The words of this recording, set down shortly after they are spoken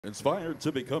Inspired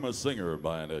to become a singer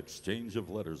by an exchange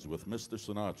of letters with Mr.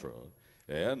 Sinatra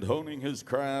and honing his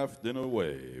craft in a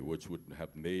way which would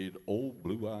have made old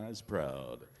Blue Eyes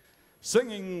proud.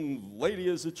 Singing Lady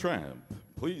is a Tramp,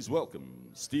 please welcome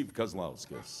Steve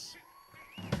Kaslauskas.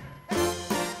 Hey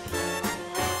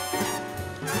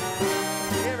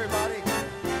everybody.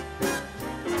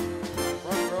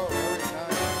 Front row, very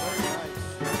nice, very nice.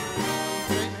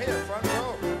 Same here, front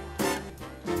row.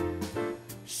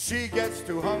 She gets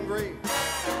too hungry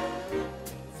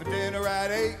for dinner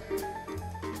at 8.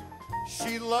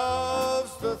 She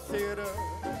loves the theater.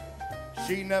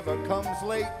 She never comes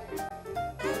late.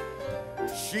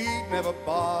 She'd never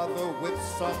bother with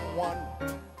someone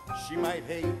she might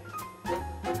hate.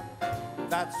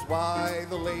 That's why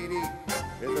the lady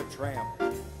is a tramp.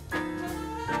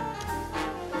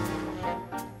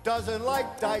 Doesn't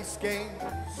like dice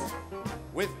games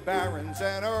with barons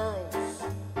and earls.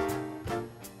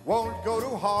 Won't go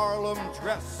to Harlem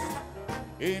dressed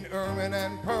in ermine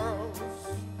and pearls.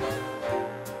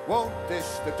 Won't dish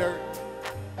the dirt,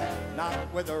 not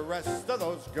with the rest of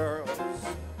those girls.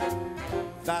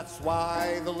 That's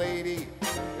why the lady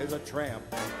is a tramp.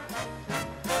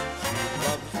 She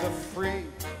loves the free,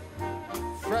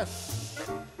 fresh,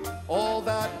 all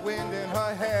that wind in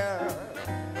her hair,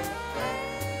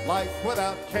 life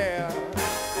without care.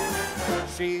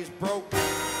 She's broke,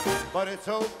 but it's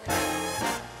oak.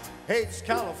 Hates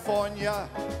California,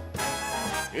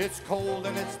 it's cold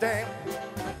and it's damp.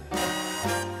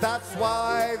 That's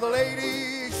why the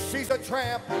lady, she's a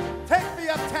tramp. Take me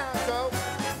uptown, Joe.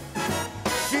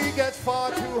 She gets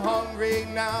far too hungry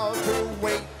now to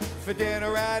wait for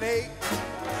dinner at 8.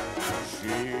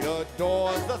 She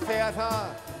adores the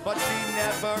theater, but she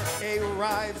never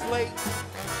arrives late.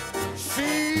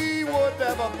 She would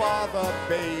never bother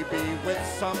baby with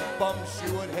some bum she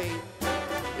would hate.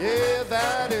 Yeah,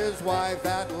 that is why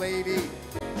that lady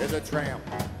is a tramp.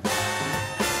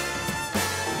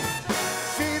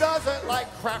 She doesn't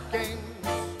like crap games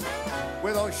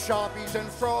with those sharpies and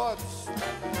frauds.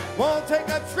 Won't take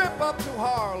a trip up to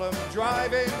Harlem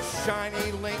driving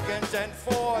shiny Lincolns and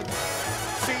Fords.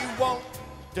 She won't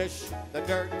dish the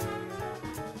dirt,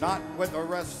 not with the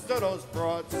rest of those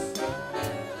broads.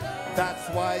 That's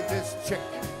why this chick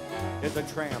is a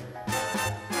tramp.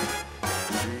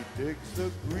 She digs the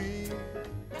green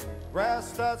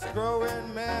grass that's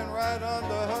growing, man, right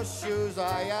under her shoes.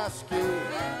 I ask you,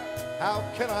 how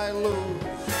can I lose?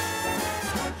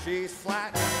 She's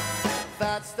flat,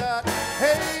 that's that.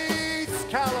 Hates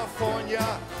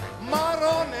California,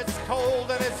 Maron, it's cold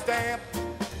and it's damp.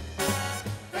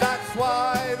 That's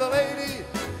why the lady,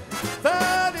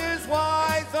 that is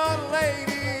why the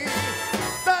lady,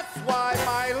 that's why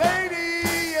my lady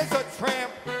is a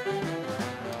tramp.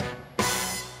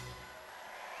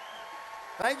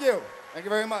 Thank you. Thank you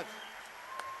very much.